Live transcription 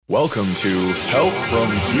Welcome to Help from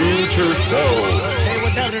Future Self. Hey,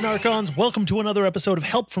 what's happening, Archons? Welcome to another episode of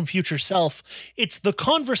Help from Future Self. It's the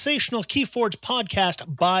conversational Keyforge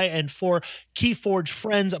podcast by and for Keyforge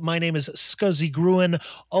friends. My name is Scuzzy Gruen,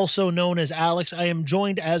 also known as Alex. I am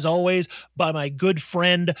joined, as always, by my good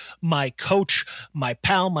friend, my coach, my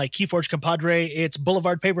pal, my Keyforge compadre. It's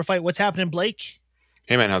Boulevard Paper Fight. What's happening, Blake?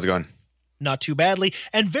 Hey, man. How's it going? Not too badly.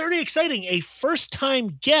 And very exciting, a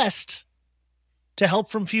first-time guest to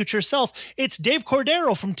Help from Future Self. It's Dave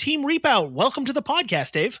Cordero from Team Reapout. Welcome to the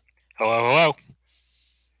podcast, Dave. Hello.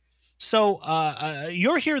 So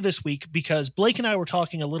you're here this week because Blake and I were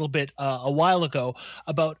talking a little bit a while ago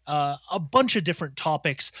about a bunch of different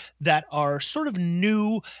topics that are sort of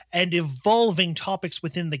new and evolving topics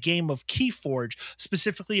within the game of Keyforge,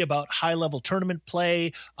 specifically about high-level tournament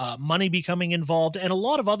play, money becoming involved, and a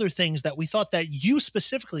lot of other things that we thought that you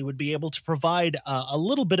specifically would be able to provide a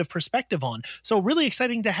little bit of perspective on. So really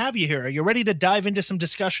exciting to have you here. Are you ready to dive into some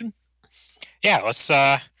discussion? Yeah, let's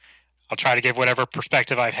I'll try to give whatever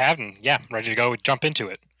perspective I have, and ready to go jump into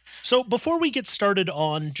it. So before we get started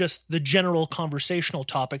on just the general conversational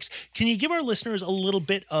topics, can you give our listeners a little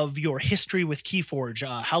bit of your history with Keyforge?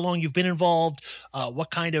 How long you've been involved,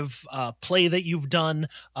 what kind of play that you've done,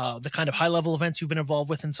 the kind of high-level events you've been involved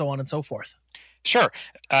with, and so on and so forth? Sure.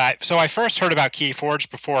 So I first heard about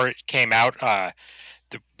Keyforge before it came out.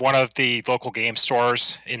 One of the local game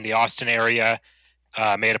stores in the Austin area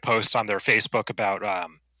made a post on their Facebook about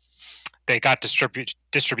they got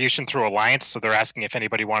distribution through Alliance, so they're asking if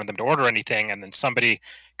anybody wanted them to order anything, and then somebody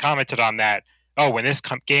commented on that, when this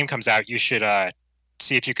game comes out, you should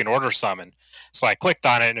see if you can order some. And so I clicked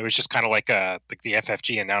on it, and it was just kind of like the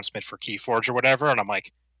FFG announcement for Keyforge or whatever, and I'm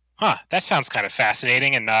like, that sounds kind of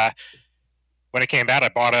fascinating. And when it came out, I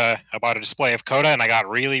bought a display of Coda, and I got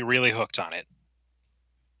really, really hooked on it.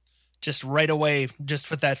 Just right away, just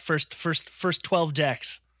for that first 12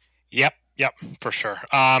 decks. Yep, for sure.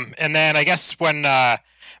 And then I guess when,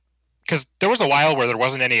 because there was a while where there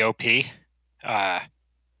wasn't any OP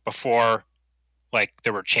before, like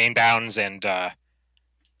there were Chainbounds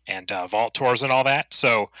and Vault Tours and all that.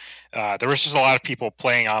 So there was just a lot of people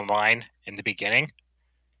playing online in the beginning.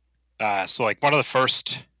 So like one of the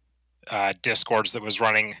first Discords that was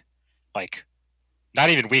running, like not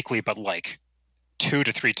even weekly, but like 2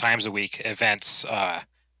 to 3 times a week events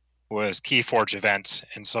was Keyforge events,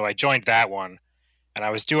 and so I joined that one, and I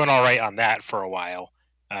was doing all right on that for a while.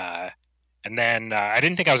 And then I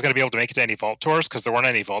didn't think I was going to be able to make it to any Vault Tours because there weren't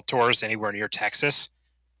any Vault Tours anywhere near Texas.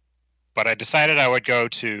 But I decided I would go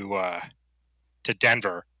to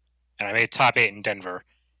Denver, and I made top 8 in Denver.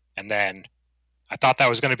 And then I thought that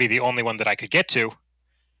was going to be the only one that I could get to,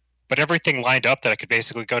 but everything lined up that I could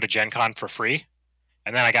basically go to Gen Con for free.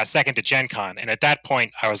 And then I got second to Gen Con. And at that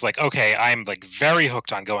point, I was like, okay, I'm like very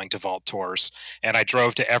hooked on going to Vault Tours. And I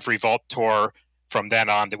drove to every Vault Tour from then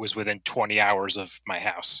on that was within 20 hours of my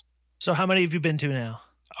house. So how many have you been to now?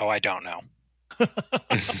 Oh, I don't know.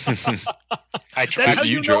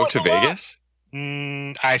 You drove to Vegas?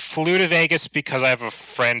 I flew to Vegas because I have a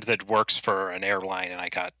friend that works for an airline and I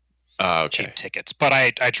got cheap tickets. But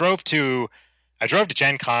I drove to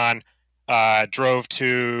Gen Con, drove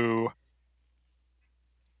to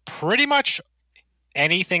pretty much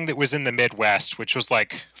anything that was in the Midwest, which was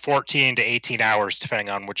like 14 to 18 hours, depending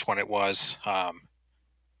on which one it was. I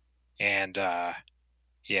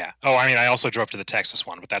also drove to the Texas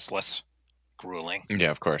one, but that's less grueling.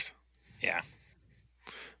 Yeah, of course. Yeah.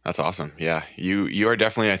 That's awesome. Yeah. You are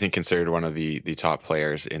definitely, I think, considered one of the top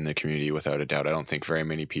players in the community, without a doubt. I don't think very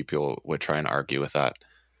many people would try and argue with that.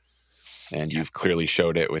 And you've clearly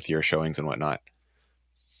showed it with your showings and whatnot.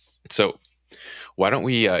 So why don't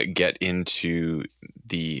we get into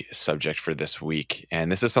the subject for this week?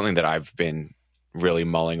 And this is something that I've been really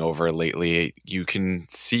mulling over lately. You can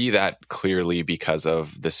see that clearly because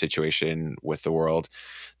of the situation with the world,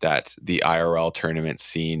 that the IRL tournament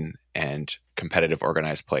scene and competitive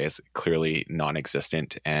organized play is clearly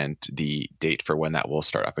non-existent. And the date for when that will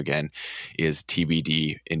start up again is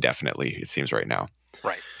TBD indefinitely, it seems right now.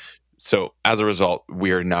 Right. So as a result,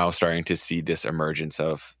 we are now starting to see this emergence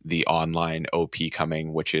of the online OP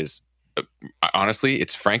coming, which is honestly,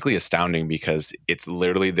 it's frankly astounding because it's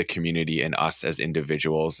literally the community and us as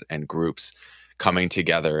individuals and groups coming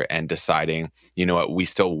together and deciding, you know what, we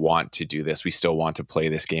still want to do this. We still want to play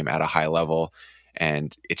this game at a high level.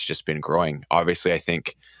 And it's just been growing. Obviously, I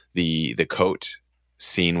think the Coat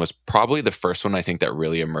scene was probably the first one I think that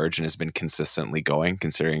really emerged and has been consistently going,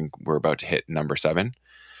 considering we're about to hit number 7.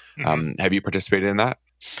 Mm-hmm. Have you participated in that?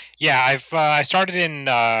 Yeah, I started in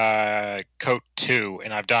Coat 2,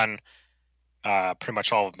 and I've done pretty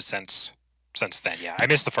much all of them since. since then. Yeah, I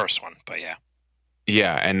missed the first one, but yeah.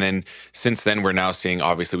 Yeah, and then since then we're now seeing,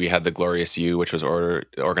 obviously we had the Glorious U, which was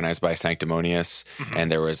organized by Sanctimonious,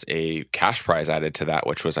 and there was a cash prize added to that,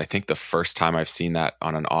 which was, I think, the first time I've seen that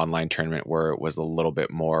on an online tournament where it was a little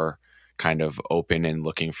bit more kind of open and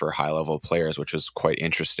looking for high level players, which was quite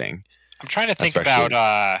interesting. I'm trying to think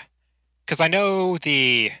about because I know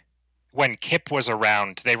when Kip was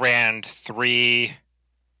around, they ran 3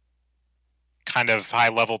 kind of high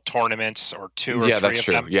level tournaments, or 2 or 3 that's of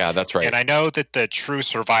true. them. Yeah, that's right. And I know that the True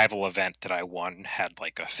Survival event that I won had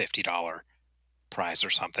like a $50 prize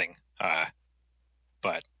or something.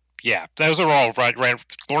 But yeah, those are all right.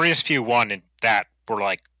 Glorious Few won, and that were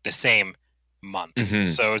like the same month.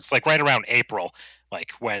 So it's like right around April,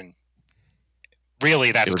 like when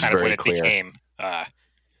really that's kind of when it became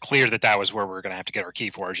clear that was where we're going to have to get our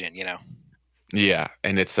Keyforge in, Yeah,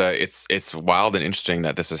 and it's wild and interesting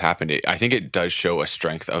that this has happened. I think it does show a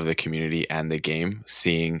strength of the community and the game,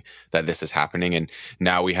 seeing that this is happening. And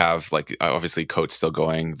now we have, like, obviously Coat's still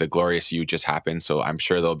going. The Glorious U just happened, so I'm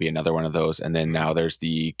sure there'll be another one of those. And then now there's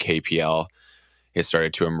the KPL has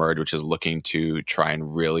started to emerge, which is looking to try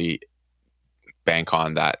and really bank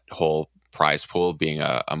on that whole prize pool being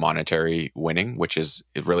a monetary winning, which is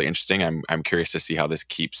really interesting. I'm curious to see how this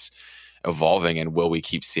keeps evolving, and will we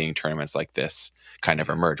keep seeing tournaments like this kind of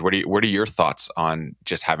emerge? What are your thoughts on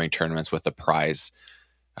just having tournaments with a prize,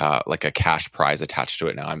 like a cash prize attached to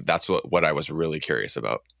it now? That's what I was really curious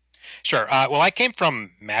about. Sure. Well, I came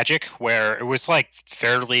from Magic, where it was like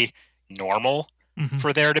fairly normal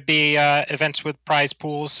for there to be events with prize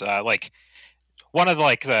pools. Like one of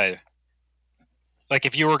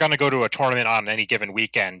if you were going to go to a tournament on any given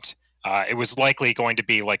weekend, it was likely going to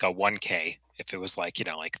be like a 1K if it was like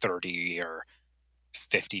 30 or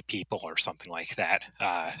 50 people or something like that.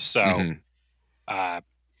 I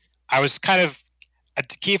was kind of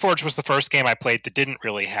Keyforge was the first game I played that didn't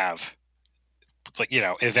really have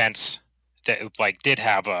events that did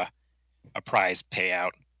have a prize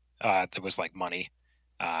payout that was like money.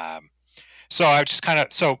 So I just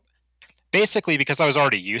basically, because I was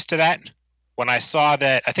already used to that, when I saw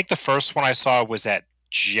that, I think the first one I saw was at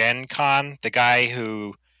Gen Con, the guy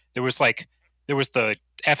who there was the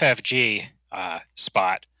FFG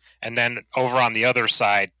spot, and then over on the other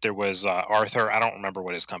side there was Arthur. I don't remember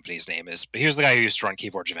what his company's name is, but he was the guy who used to run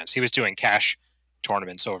Keyforge events. He was doing cash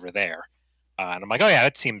tournaments over there, and I'm like, oh yeah,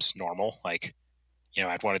 that seems normal. Like,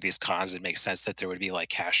 at one of these cons, it makes sense that there would be like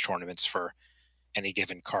cash tournaments for any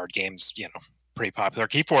given card games. Pretty popular.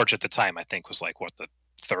 Keyforge at the time, I think, was like the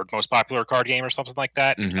 3rd most popular card game or something like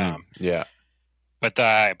that. Yeah. But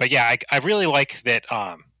yeah, I really like that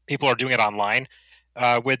people are doing it online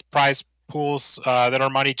with prize pools that are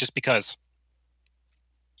money, just because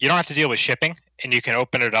you don't have to deal with shipping, and you can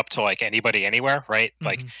open it up to like anybody anywhere, right?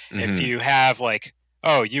 Like if you have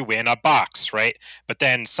you win a box, right? But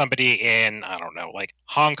then somebody in, I don't know, like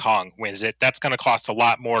Hong Kong wins it. That's going to cost a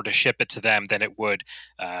lot more to ship it to them than it would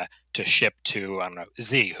to ship to, I don't know,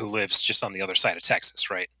 Z, who lives just on the other side of Texas,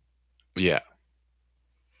 right? Yeah.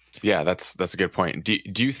 Yeah, that's a good point.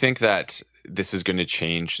 Do you think that this is going to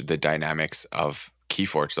change the dynamics of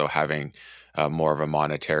Keyforge, though, having more of a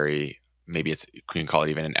monetary, maybe you can call it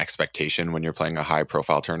even an expectation when you're playing a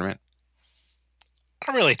high-profile tournament? I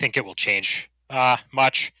don't really think it will change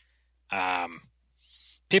much.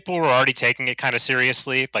 People were already taking it kind of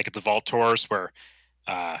seriously, like at the Vault Tours, where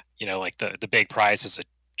like the big prize is a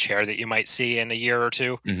chair that you might see in a year or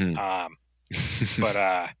two.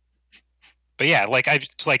 But yeah,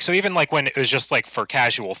 so even like when it was just like for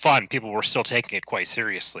casual fun, people were still taking it quite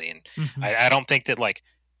seriously, and I don't think that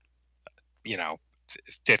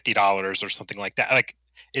 $50 or something like that. Like,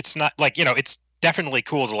 it's not like it's definitely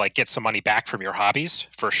cool to like get some money back from your hobbies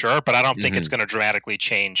for sure, but I don't think it's going to dramatically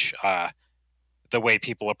change the way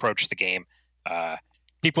people approach the game.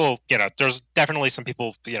 People, there's definitely some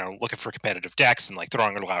people, looking for competitive decks and like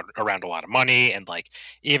throwing around a lot of money, and like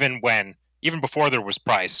even before there was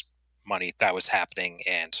prize money that was happening,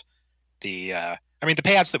 and the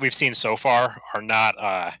payouts that we've seen so far are not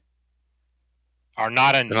enough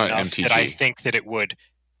that I think that it would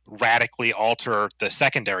radically alter the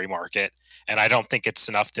secondary market, and I don't think it's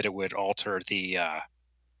enough that it would alter the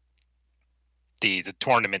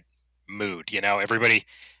tournament mood. Everybody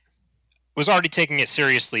was already taking it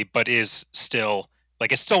seriously, but is still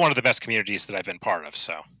it's still one of the best communities that I've been part of.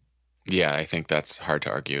 So yeah, I think that's hard to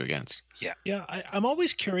argue against. Yeah, I'm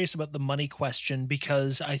always curious about the money question,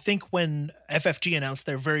 because I think when FFG announced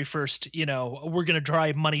their very first, we're going to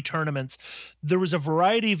try money tournaments, there was a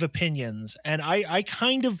variety of opinions, and I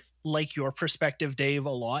kind of like your perspective, Dave, a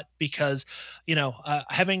lot because,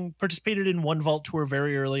 having participated in one Vault Tour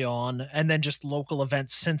very early on and then just local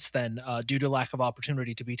events since then, due to lack of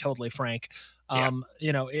opportunity, to be totally frank,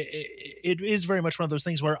 it is very much one of those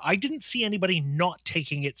things where I didn't see anybody not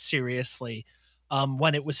taking it seriously.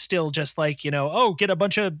 When it was still just like, oh, get a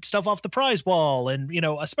bunch of stuff off the prize wall and,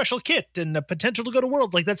 a special kit and a potential to go to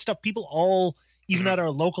World, like that stuff, people all, even at our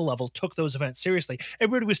local level, took those events seriously.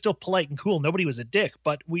 Everybody was still polite and cool. Nobody was a dick,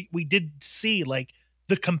 but we did see like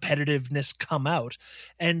the competitiveness come out.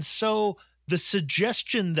 And so the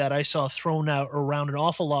suggestion that I saw thrown out around an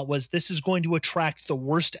awful lot was this is going to attract the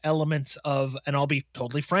worst elements of, and I'll be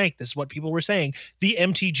totally frank, this is what people were saying, the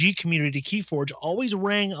MTG community Keyforge always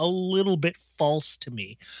rang a little bit false to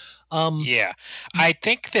me. I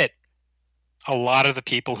think that a lot of the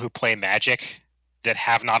people who play Magic that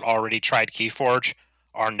have not already tried Keyforge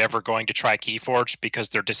are never going to try Keyforge because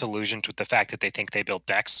they're disillusioned with the fact that they think they build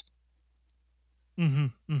decks.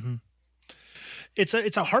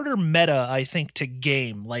 It's a harder meta, I think, to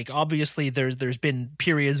game. Like, obviously, there's been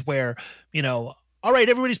periods where, all right,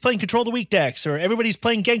 everybody's playing Control the Weak decks, or everybody's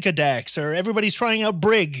playing Genka decks, or everybody's trying out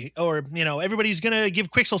Brig, or, everybody's going to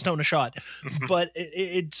give Quixelstone a shot. But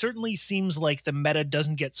it certainly seems like the meta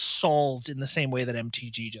doesn't get solved in the same way that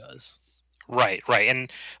MTG does. Right.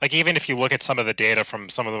 And, like, even if you look at some of the data from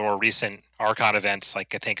some of the more recent Archon events,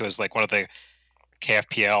 like, I think it was, like, one of the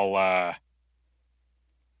KFPL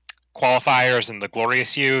qualifiers in the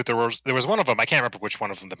Glorious U, there was one of them, I can't remember which one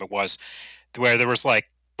of them it was, where there was like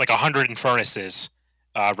 100 Infernuses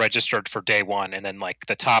registered for day one, and then like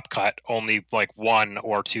the top cut, only like 1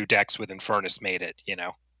 or 2 decks with Infernus made it,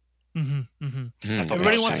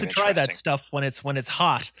 Everybody wants to try that stuff when it's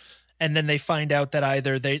hot, and then they find out that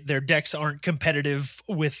either their decks aren't competitive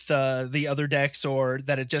with the other decks, or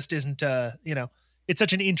that it just isn't it's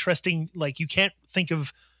such an interesting, like, you can't think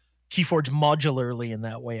of Keyforge modularly in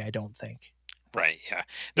that way, I don't think. Right, yeah.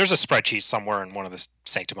 There's a spreadsheet somewhere in one of the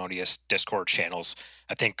Sanctimonious Discord channels,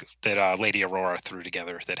 I think, that Lady Aurora threw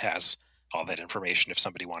together that has all that information if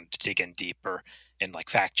somebody wanted to dig in deeper and like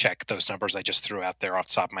fact check those numbers I just threw out there off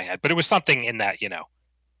the top of my head. But it was something in that,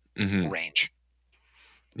 range.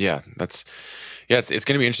 Yeah, it's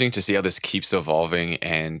going to be interesting to see how this keeps evolving,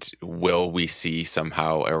 and will we see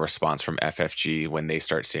somehow a response from FFG when they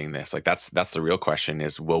start seeing this? Like that's the real question: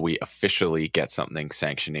 is will we officially get something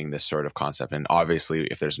sanctioning this sort of concept? And obviously,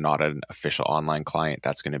 if there's not an official online client,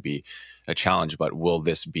 that's going to be a challenge. But will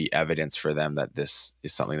this be evidence for them that this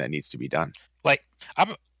is something that needs to be done? Like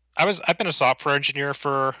I've been a software engineer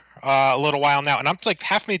for a little while now, and I'm like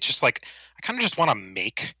half me just like I kind of just want to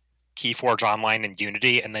make Keyforge Online in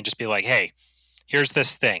Unity and then just be like, hey, here's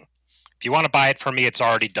this thing. If you want to buy it from me, it's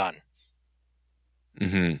already done.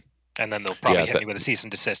 And then they'll probably hit me with a cease and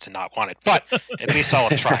desist and not want it. But at least I'll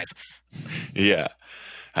have tried. Yeah.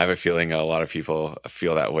 I have a feeling a lot of people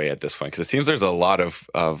feel that way at this point, because it seems there's a lot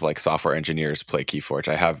of like software engineers play Keyforge.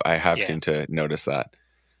 I have seemed to notice that.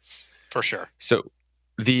 For sure. So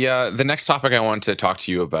the next topic I want to talk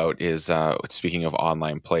to you about is, speaking of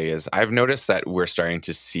online play, is I've noticed that we're starting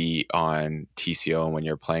to see on TCO, and when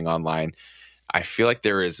you're playing online, I feel like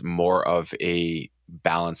there is more of a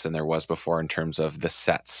balance than there was before in terms of the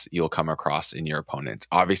sets you'll come across in your opponent.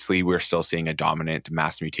 Obviously, we're still seeing a dominant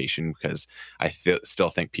mass mutation, because I still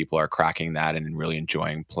think people are cracking that and really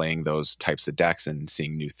enjoying playing those types of decks and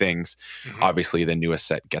seeing new things. Obviously, the newest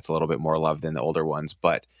set gets a little bit more love than the older ones,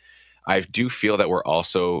 but I do feel that we're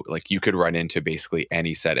also, like, you could run into basically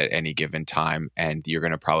any set at any given time, and you're going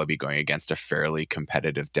to probably be going against a fairly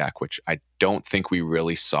competitive deck, which I don't think we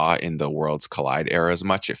really saw in the Worlds Collide era as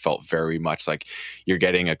much. It felt very much like you're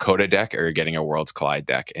getting a Coda deck or you're getting a Worlds Collide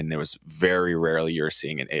deck, and there was very rarely you're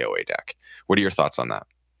seeing an AOA deck. What are your thoughts on that?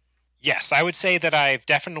 Yes, I would say that I've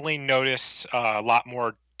definitely noticed a lot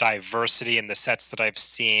more diversity in the sets that I've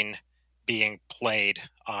seen being played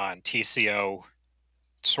on TCO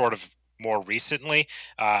sort of more recently.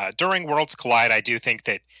 During Worlds Collide, I do think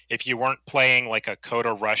that if you weren't playing like a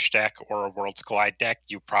Coda Rush deck or a Worlds Collide deck,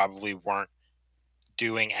 you probably weren't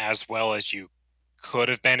doing as well as you could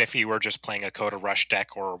have been if you were just playing a Coda Rush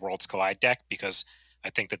deck or a Worlds Collide deck, because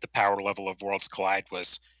I think that the power level of Worlds Collide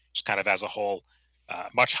was just kind of as a whole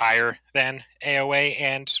much higher than AOA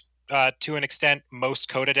and to an extent most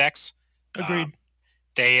Coda decks. Agreed.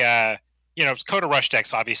 Coda Rush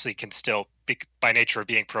decks obviously can still, by nature of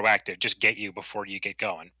being proactive, just get you before you get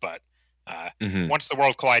going. But once the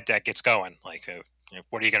World Collide deck gets going, like,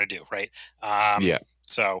 what are you going to do, right?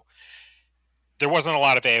 So there wasn't a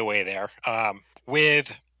lot of AOA there.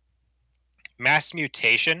 With Mass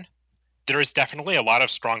Mutation, there is definitely a lot of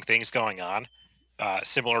strong things going on,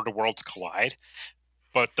 similar to Worlds Collide.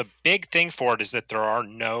 But the big thing for it is that there are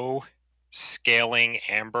no scaling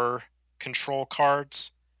amber control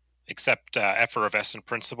cards except Effervescent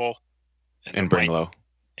Principle And Bring Low.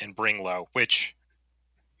 And Bring Low, which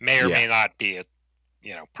may or may not be a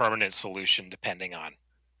permanent solution depending on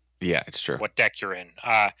it's true. what deck you're in.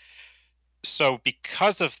 So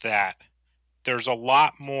because of that, there's a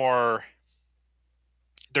lot more.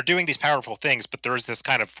 They're doing these powerful things, but there is this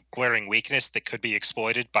kind of glaring weakness that could be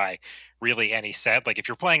exploited by really any set. Like if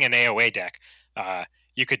you're playing an AOA deck,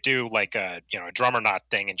 you could do like a drummer knot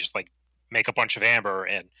thing and just like make a bunch of amber.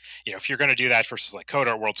 And if you're going to do that versus like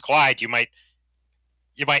Coda or Worlds Collide, you might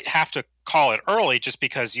have to call it early just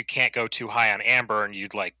because you can't go too high on amber and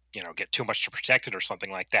you'd like get too much to protect it or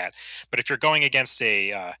something like that. But if you're going against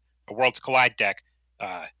a Worlds Collide deck,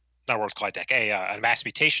 not a Worlds Collide deck, a Mass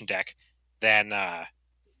Mutation deck, then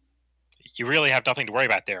you really have nothing to worry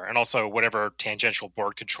about there. And also whatever tangential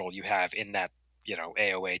board control you have in that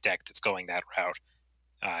AOA deck that's going that route,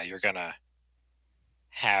 you're gonna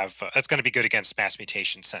have that's going to be good against Mass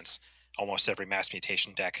Mutation, since almost every Mass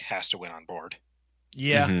Mutation deck has to win on board.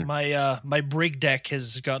 Yeah, my Brig deck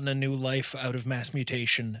has gotten a new life out of Mass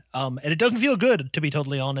Mutation, and it doesn't feel good, to be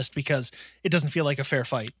totally honest, because it doesn't feel like a fair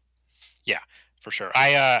fight. Yeah, for sure.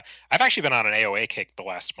 I've actually been on an AOA kick the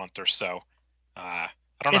last month or so. I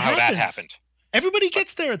don't know how that happened. Everybody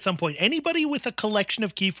gets there at some point. Anybody with a collection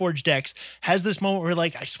of Keyforge decks has this moment where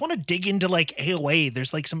like, I just want to dig into like AOA.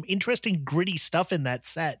 There's like some interesting gritty stuff in that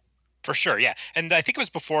set. For sure, yeah. And I think it was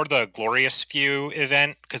before the Glorious Few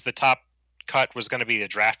event, because the top cut was going to be the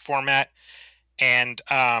draft format, and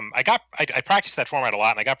I practiced that format a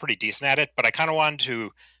lot and I got pretty decent at it, but I kind of wanted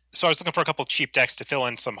to, so I was looking for a couple of cheap decks to fill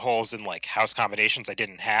in some holes in like house combinations I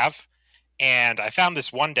didn't have, and I found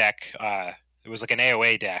this one deck. It was like an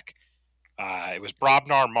AOA deck. It was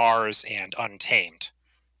Brobnar, Mars, and Untamed,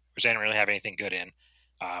 which I didn't really have anything good in,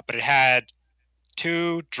 but it had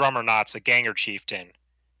 2 Drummer Knots, a Ganger Chieftain,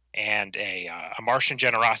 and a Martian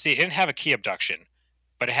Generosity. It didn't have a Key Abduction,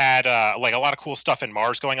 but it had like a lot of cool stuff in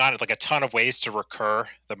Mars going on. It's like a ton of ways to recur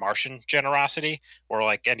the Martian Generosity or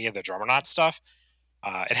like any of the Drummer Knot stuff.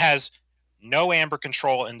 It has no amber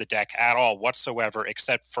control in the deck at all whatsoever,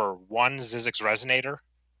 except for 1 Zizix Resonator.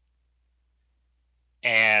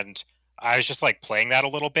 And I was just like playing that a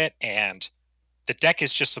little bit, and the deck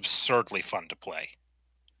is just absurdly fun to play.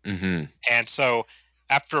 Mm-hmm. And so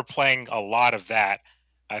after playing a lot of that,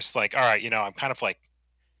 I was like, all right, I'm kind of like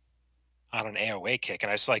on an AOA kick. And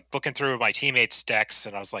I was like looking through my teammates' decks,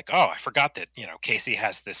 and I was like, oh, I forgot that, Casey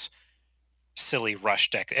has this silly rush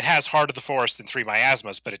deck. It has Heart of the Forest and 3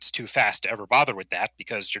 Miasmas, but it's too fast to ever bother with that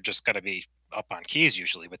because you're just going to be up on keys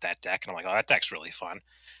usually with that deck. And I'm like, oh, that deck's really fun.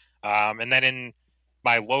 And then in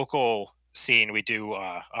my local scene, we do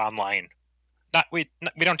online. We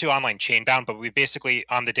don't do online Chainbound, but we basically,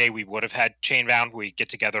 on the day we would have had Chainbound, we get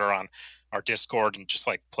together on our Discord and just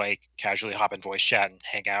like play casually, hop in voice chat and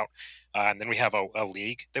hang out. And then we have a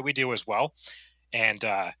league that we do as well. And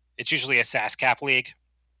it's usually a SAS cap league.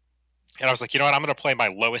 And I was like, you know what? I'm going to play my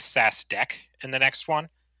lowest SAS deck in the next one,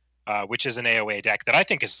 which is an AOA deck that I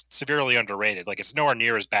think is severely underrated. Like it's nowhere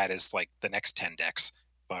near as bad as like the next 10 decks.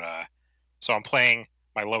 But so I'm playing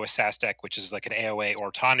my lowest SAS deck, which is like an AOA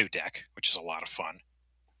or Tanu deck, which is a lot of fun.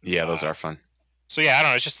 Yeah, those are fun. So yeah, I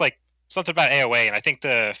don't know. It's just like something about AOA, and I think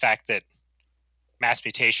the fact that Mass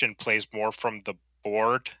Mutation plays more from the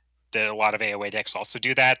board, that a lot of AOA decks also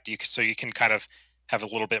do that. So you can kind of have a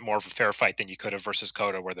little bit more of a fair fight than you could have versus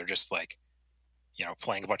Coda, where they're just like,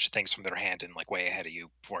 playing a bunch of things from their hand and like way ahead of you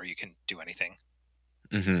before you can do anything.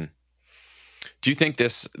 Mm-hmm. Do you think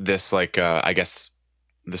this like I guess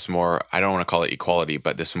this more, I don't want to call it equality,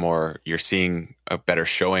 but this more, you're seeing a better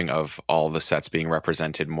showing of all the sets being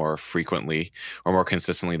represented more frequently or more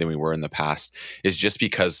consistently than we were in the past, is just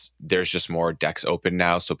because there's just more decks open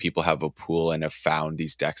now, so people have a pool and have found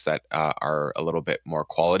these decks that are a little bit more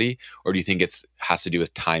quality? Or do you think it's has to do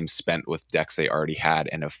with time spent with decks they already had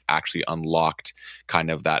and have actually unlocked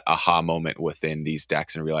kind of that aha moment within these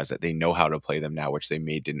decks and realized that they know how to play them now, which they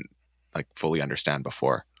didn't like fully understand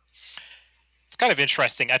before? It's kind of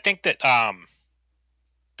interesting. I think that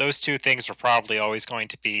those two things are probably always going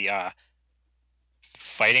to be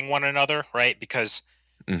fighting one another, right? Because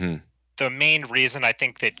the main reason I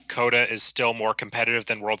think that Coda is still more competitive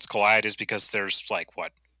than Worlds Collide is because there's like,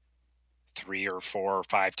 3 or 4 or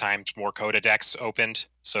 5 times more Coda decks opened.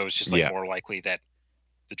 So it's just more likely that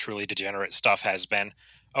the truly degenerate stuff has been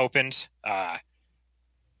opened.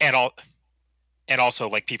 And also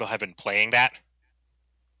like people have been playing that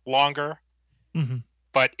longer. Mm-hmm.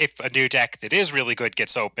 But if a new deck that is really good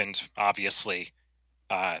gets opened, obviously,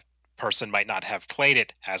 person might not have played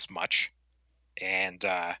it as much. and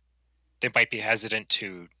they might be hesitant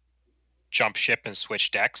to jump ship and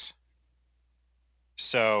switch decks.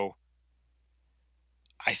 So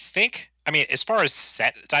I mean, as far as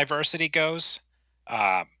set diversity goes,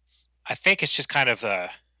 I think it's just kind of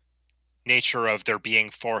the nature of there being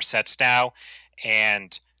 4 sets now,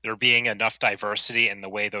 and there being enough diversity in the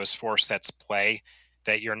way those 4 sets play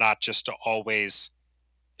that you're not just always.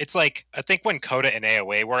 It's like, I think when Coda and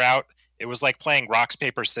AOA were out, it was like playing rocks,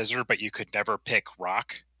 paper, scissors, but you could never pick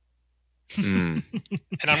rock. Mm.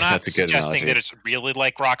 And I'm not That's a good suggesting analogy. that it's really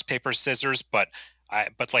like rocks, paper, scissors, but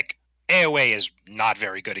like AOA is not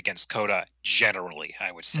very good against Coda generally,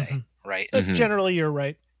 I would say, Mhm. right? Mhm. Generally, you're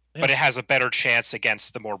right. But it has a better chance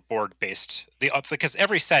against the more board based, because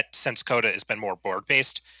every set since Coda has been more board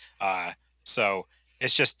based. So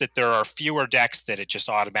it's just that there are fewer decks that it just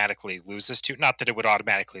automatically loses to. Not that it would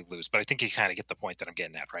automatically lose, but I think you kind of get the point that I'm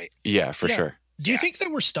getting at, right? Yeah, for Yeah. sure. Do you Yeah. think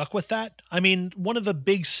that we're stuck with that? I mean, one of the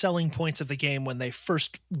big selling points of the game when they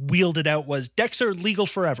first wheeled it out was decks are legal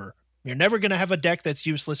forever. You're never going to have a deck that's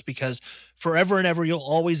useless because forever and ever you'll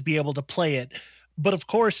always be able to play it. But of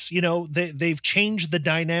course, they've changed the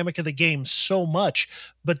dynamic of the game so much,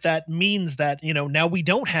 but that means that, now we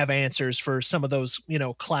don't have answers for some of those,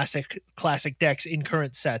 classic decks in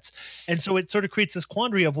current sets. And so it sort of creates this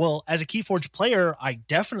quandary of, well, as a Keyforge player, I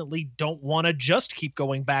definitely don't want to just keep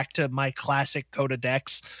going back to my classic Coda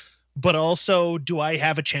decks, but also, do I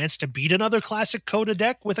have a chance to beat another classic Coda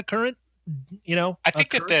deck with a current, I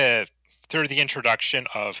think that through the introduction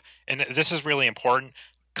of, and this is really important,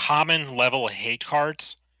 common level hate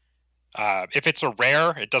cards. If it's a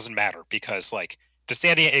rare, it doesn't matter because like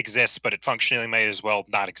Desania exists, but it functionally may as well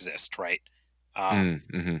not exist, right?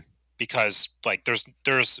 Mm-hmm. Because like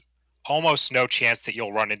there's almost no chance that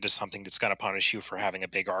you'll run into something that's going to punish you for having a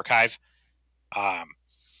big archive.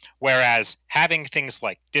 Whereas having things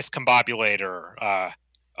like Discombobulator,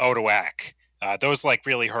 Odoak, those like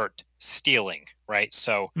really hurt stealing, right?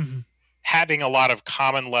 So Mhm. having a lot of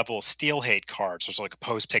common level steel hate cards, there's like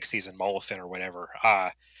Opposed Pixies and Molifin or whatever,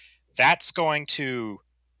 that's going to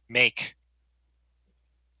make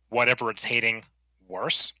whatever it's hating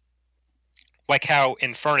worse. Like how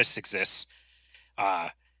Infernus exists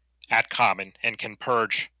at common and can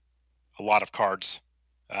purge a lot of cards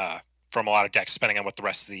from a lot of decks, depending on what the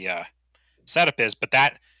rest of the setup is. But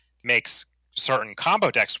that makes certain combo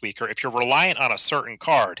decks weaker. If you're reliant on a certain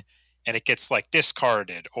card and it gets like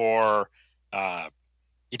discarded, or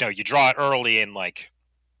you draw it early and like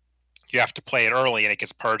you have to play it early and it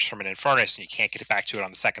gets purged from an Infernus and you can't get it back to it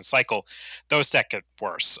on the second cycle, those decks get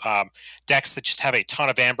worse. Decks that just have a ton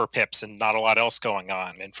of Amber Pips and not a lot else going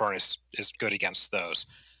on, Infernus is good against those.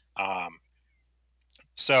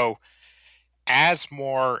 So as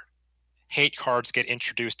more hate cards get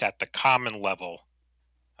introduced at the common level,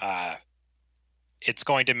 it's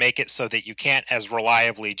going to make it so that you can't as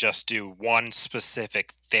reliably just do one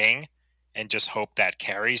specific thing and just hope that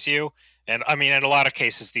carries you. And I mean, in a lot of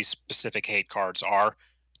cases, these specific hate cards are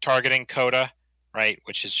targeting Coda, right?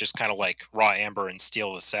 Which is just kind of like raw Amber and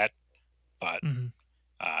steal the set. But Mhm.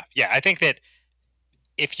 yeah, I think that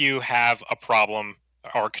if you have a problem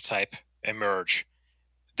archetype emerge,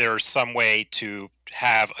 there's some way to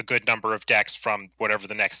have a good number of decks from whatever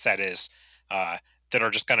the next set is that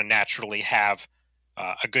are just going to naturally have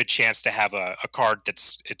a good chance to have a card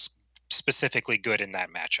it's specifically good in that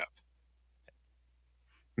matchup.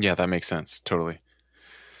 Yeah, that makes sense. Totally.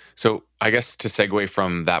 So I guess to segue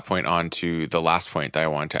from that point on to the last point that I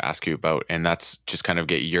wanted to ask you about, and that's just kind of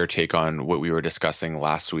get your take on what we were discussing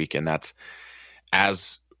last week. And that's,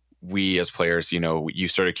 as we as players, you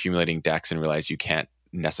start accumulating decks and realize you can't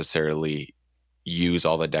necessarily use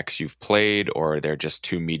all the decks you've played, or they're just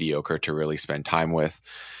too mediocre to really spend time with.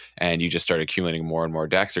 And you just start accumulating more and more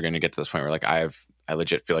decks. You're going to get to this point where like, I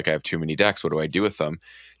legit feel like I have too many decks. What do I do with them?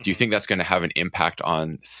 Do you think that's going to have an impact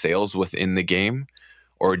on sales within the game?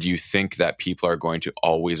 Or do you think that people are going to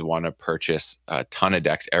always want to purchase a ton of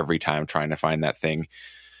decks every time, trying to find that thing,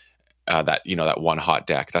 that one hot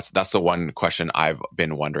deck? That's the one question I've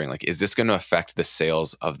been wondering. Like, is this going to affect the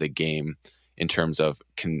sales of the game in terms of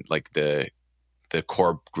the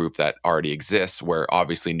core group that already exists, where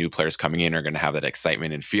obviously new players coming in are going to have that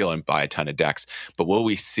excitement and feel and buy a ton of decks? But will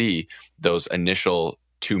we see those initial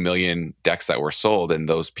 2 million decks that were sold and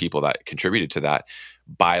those people that contributed to that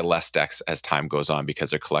buy less decks as time goes on because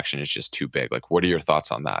their collection is just too big? Like, what are your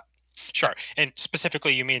thoughts on that? Sure. And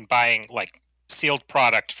specifically, you mean buying like sealed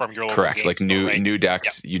product from your local Correct. game Like store, new right? new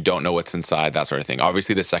decks, you don't know what's inside, that sort of thing.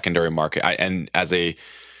 Obviously, the secondary market, and as a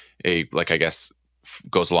like, I guess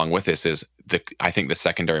goes along with this is I think the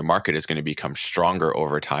secondary market is going to become stronger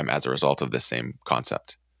over time as a result of this same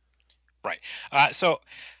concept. Right. So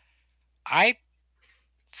I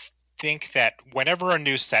think that whenever a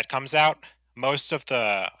new set comes out, most of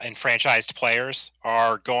the enfranchised players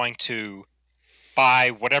are going to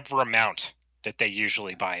buy whatever amount that they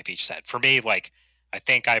usually buy of each set. For me, like, I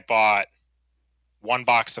think I bought 1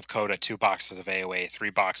 box of Coda, 2 boxes of AOA, 3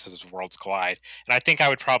 boxes of Worlds Collide, and I think I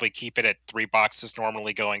would probably keep it at 3 boxes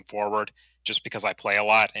normally going forward, just because I play a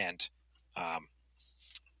lot, and um,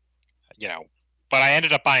 you know. But I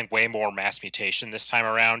ended up buying way more Mass Mutation this time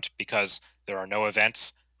around because there are no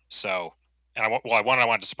events. So, and I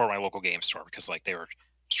wanted to support my local game store because like they were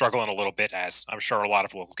struggling a little bit, as I'm sure a lot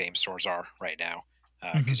of local game stores are right now,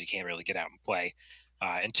 because you can't really get out and play.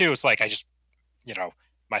 And two, it's like I just,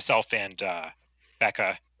 myself and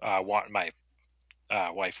Becca, my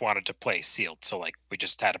wife wanted to play Sealed, so like we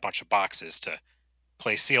just had a bunch of boxes to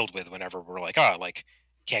play Sealed with whenever we're like, oh, like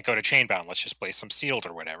can't go to Chainbound, let's just play some Sealed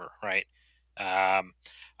or whatever, right?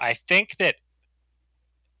 I think that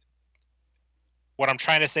what I'm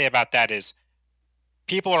trying to say about that is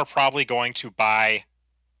people are probably going to buy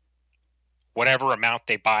whatever amount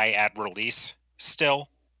they buy at release still.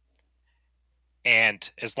 And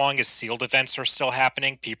as long as sealed events are still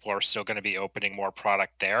happening, people are still going to be opening more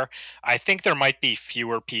product there. I think there might be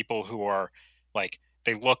fewer people who are like,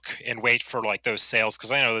 they look and wait for like those sales.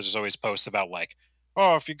 Cause I know there's always posts about like,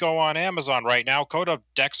 oh, if you go on Amazon right now, Coda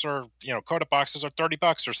decks are, Coda boxes are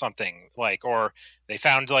 $30 or something, like, or they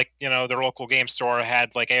found like, their local game store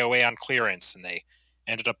had like AOA on clearance and they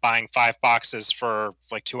ended up buying 5 boxes for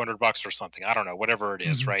like $200 or something. I don't know, whatever it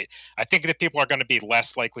is, right? I think that people are going to be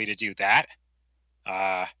less likely to do that.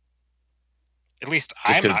 At least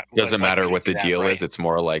I'm not. Doesn't matter what the deal is. It's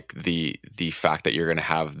more like the fact that you're going to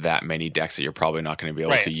have that many decks that you're probably not going to be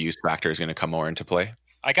able to use factor is going to come more into play.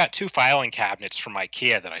 I got 2 filing cabinets from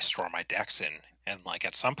IKEA that I store my decks in, and like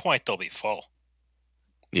at some point they'll be full.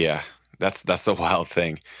 Yeah, that's the wild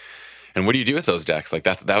thing. And what do you do with those decks? Like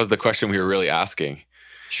that was the question we were really asking.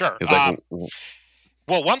 Sure.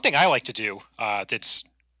 Well, one thing I like to do that's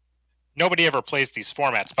nobody ever plays these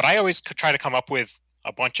formats, but I always try to come up with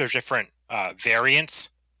a bunch of different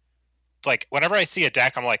variants. Like whenever I see a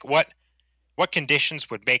deck, I'm like, what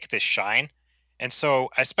conditions would make this shine? And so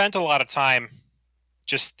I spent a lot of time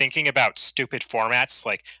just thinking about stupid formats.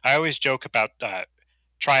 Like I always joke about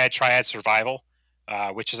Triad Survival,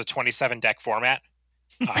 which is a 27 deck format,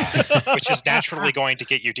 which is naturally going to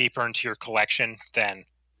get you deeper into your collection than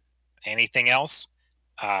anything else.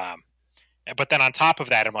 But then on top of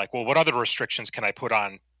that, I'm like, well, what other restrictions can I put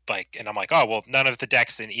on? Like, and I'm like, oh, well, none of the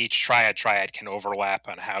decks in each triad can overlap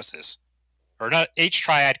on houses, or not. Each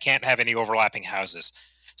triad can't have any overlapping houses.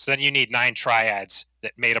 So then you need 9 triads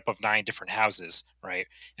that made up of 9 different houses, right?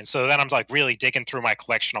 And so then I'm like really digging through my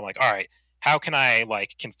collection. I'm like, all right, how can I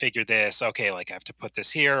like configure this? Okay, like I have to put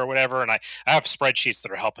this here or whatever. And I have spreadsheets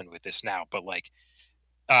that are helping with this now, but like.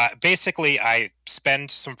 Basically, I spend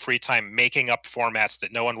some free time making up formats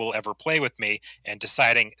that no one will ever play with me and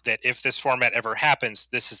deciding that if this format ever happens,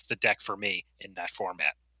 this is the deck for me in that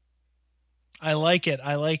format. I like it.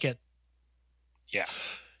 Yeah.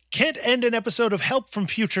 Can't end an episode of Help from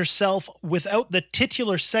Future Self without the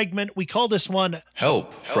titular segment. We call this one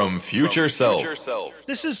Help from Future Self.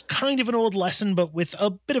 This is kind of an old lesson, but with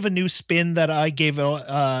a bit of a new spin that I gave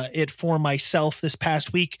it for myself this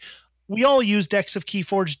past week. We all use Decks of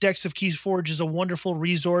Keyforge. Decks of Keyforge is a wonderful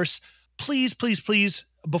resource. Please, please, please,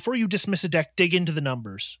 before you dismiss a deck, dig into the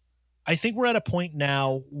numbers. I think we're at a point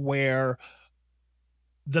now where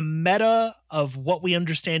the meta of what we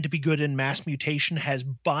understand to be good in Mass Mutation has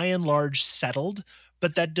by and large settled,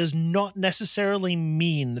 but that does not necessarily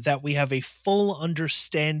mean that we have a full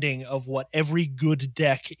understanding of what every good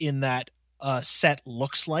deck in that set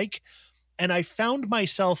looks like. And I found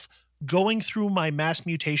myself going through my Mass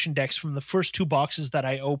Mutation decks from the first 2 boxes that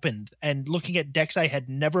I opened and looking at decks I had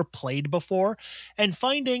never played before and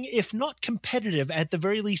finding, if not competitive, at the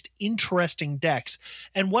very least interesting decks.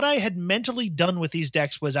 And what I had mentally done with these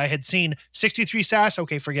decks was I had seen 63 SAS.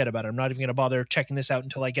 Okay, forget about it. I'm not even going to bother checking this out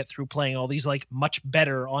until I get through playing all these like much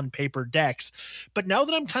better on paper decks. But now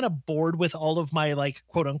that I'm kind of bored with all of my like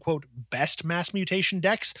quote unquote best Mass Mutation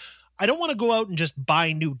decks, I don't want to go out and just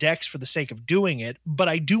buy new decks for the sake of doing it, but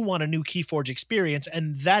I do want a new Keyforge experience,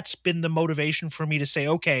 and that's been the motivation for me to say,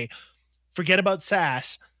 okay, forget about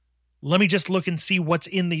SAS. Let me just look and see what's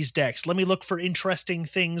in these decks. Let me look for interesting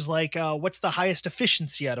things like what's the highest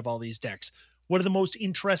efficiency out of all these decks? What are the most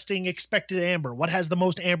interesting expected amber? What has the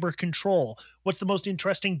most amber control? What's the most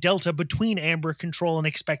interesting delta between amber control and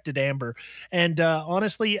expected amber? And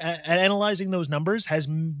honestly, analyzing those numbers has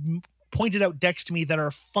pointed out decks to me that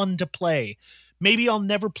are fun to play. Maybe I'll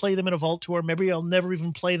never play them in a Vault Tour. Maybe I'll never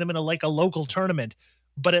even play them in a local tournament.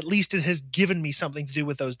 But at least it has given me something to do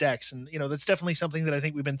with those decks. And, that's definitely something that I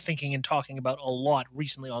think we've been thinking and talking about a lot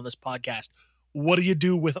recently on this podcast. What do you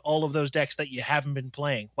do with all of those decks that you haven't been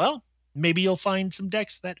playing? Well, maybe you'll find some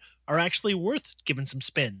decks that are actually worth giving some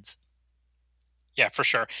spins. Yeah, for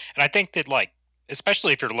sure. And I think that,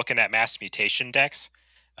 especially if you're looking at mass mutation decks,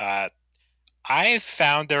 I've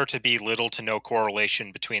found there to be little to no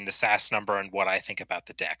correlation between the SAS number and what I think about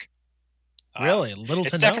the deck. Really? Little to no?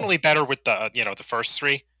 It's definitely better with the, the first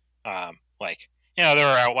three. There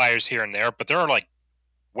are outliers here and there, but there are,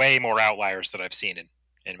 way more outliers that I've seen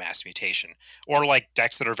in mass mutation. Or,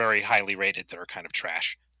 decks that are very highly rated that are kind of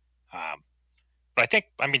trash. But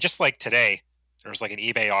just like today, there was, an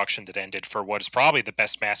eBay auction that ended for what is probably the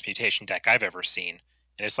best mass mutation deck I've ever seen.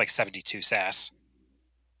 And it's, 72 SAS.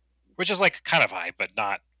 Which is, kind of high, but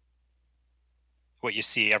not what you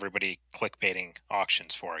see everybody clickbaiting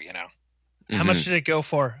auctions for, How much did it go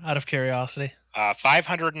for, out of curiosity?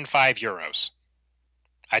 505 euros.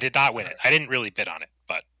 I did not win it. I didn't really bid on it,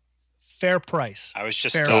 but fair price. I was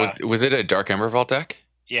just. Was it a Dark Ember Vault deck?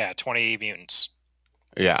 Yeah, 20 mutants.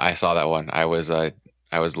 Yeah, I saw that one. I was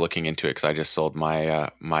looking into it because I just sold my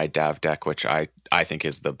my Dav deck, which I think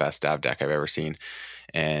is the best Dav deck I've ever seen.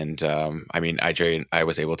 And I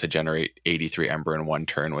was able to generate 83 Ember in one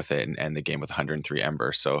turn with it and end the game with 103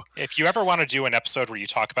 Ember. So if you ever want to do an episode where you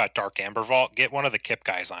talk about Dark Amber Vault, get one of the Kip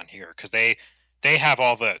guys on here because they have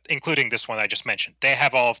all the, including this one I just mentioned, they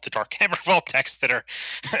have all of the Dark Amber Vault decks that are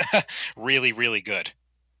really, really good.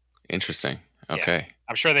 Interesting. Okay. Yeah.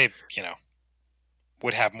 I'm sure they,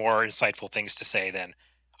 would have more insightful things to say than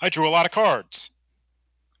I drew a lot of cards.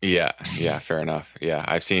 Yeah, fair enough. Yeah,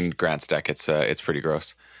 I've seen Grant's deck. It's pretty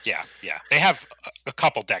gross. Yeah. They have a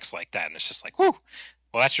couple decks like that, and it's just whoo,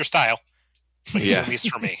 well, that's your style. It's at least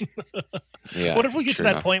for me. Yeah. What if we get to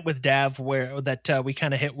that point with Dav where we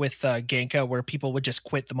kind of hit with Genka, where people would just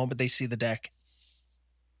quit the moment they see the deck?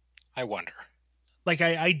 I wonder.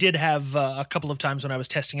 I did have a couple of times when I was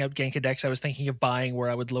testing out Genka decks, I was thinking of buying where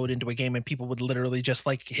I would load into a game and people would literally just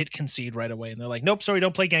hit concede right away. And they're like, nope, sorry,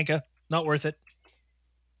 don't play Genka. Not worth it.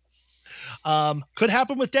 Could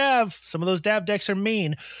happen with Dav. Some of those Dav decks are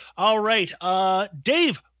mean. All right.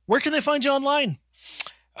 Dave, where can they find you online?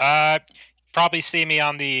 Probably see me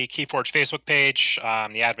on the Keyforge Facebook page.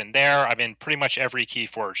 I'm the admin there. I'm in pretty much every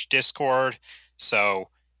Keyforge Discord. So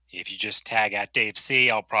if you just tag at Dave C,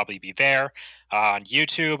 I'll probably be there. On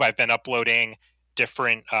YouTube, I've been uploading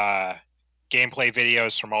different gameplay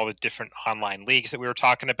videos from all the different online leagues that we were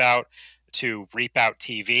talking about to Reap Out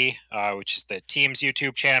TV, which is the team's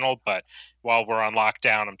YouTube channel. But while we're on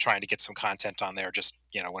lockdown, I'm trying to get some content on there just,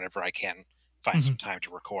 whenever I can find some time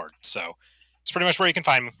to record. So it's pretty much where you can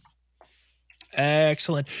find me.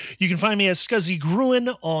 Excellent. You can find me as Scuzzy Gruen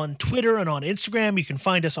on Twitter and on Instagram. You can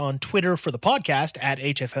find us on Twitter for the podcast at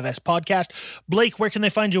HFFS Podcast. Blake, where can they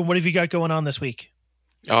find you? And what have you got going on this week?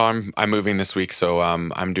 Oh, I'm moving this week, so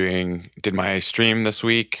did my stream this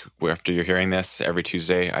week. After you're hearing this, every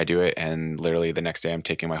Tuesday I do it, and literally the next day I'm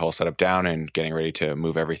taking my whole setup down and getting ready to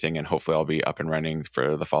move everything, and hopefully I'll be up and running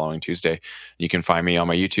for the following Tuesday. You can find me on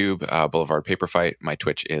my YouTube, Boulevard Paper Fight. My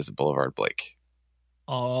Twitch is Boulevard Blake.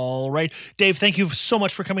 All right. Dave, thank you so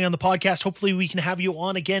much for coming on the podcast. Hopefully we can have you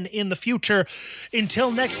on again in the future.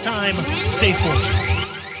 Until next time, stay fortunate.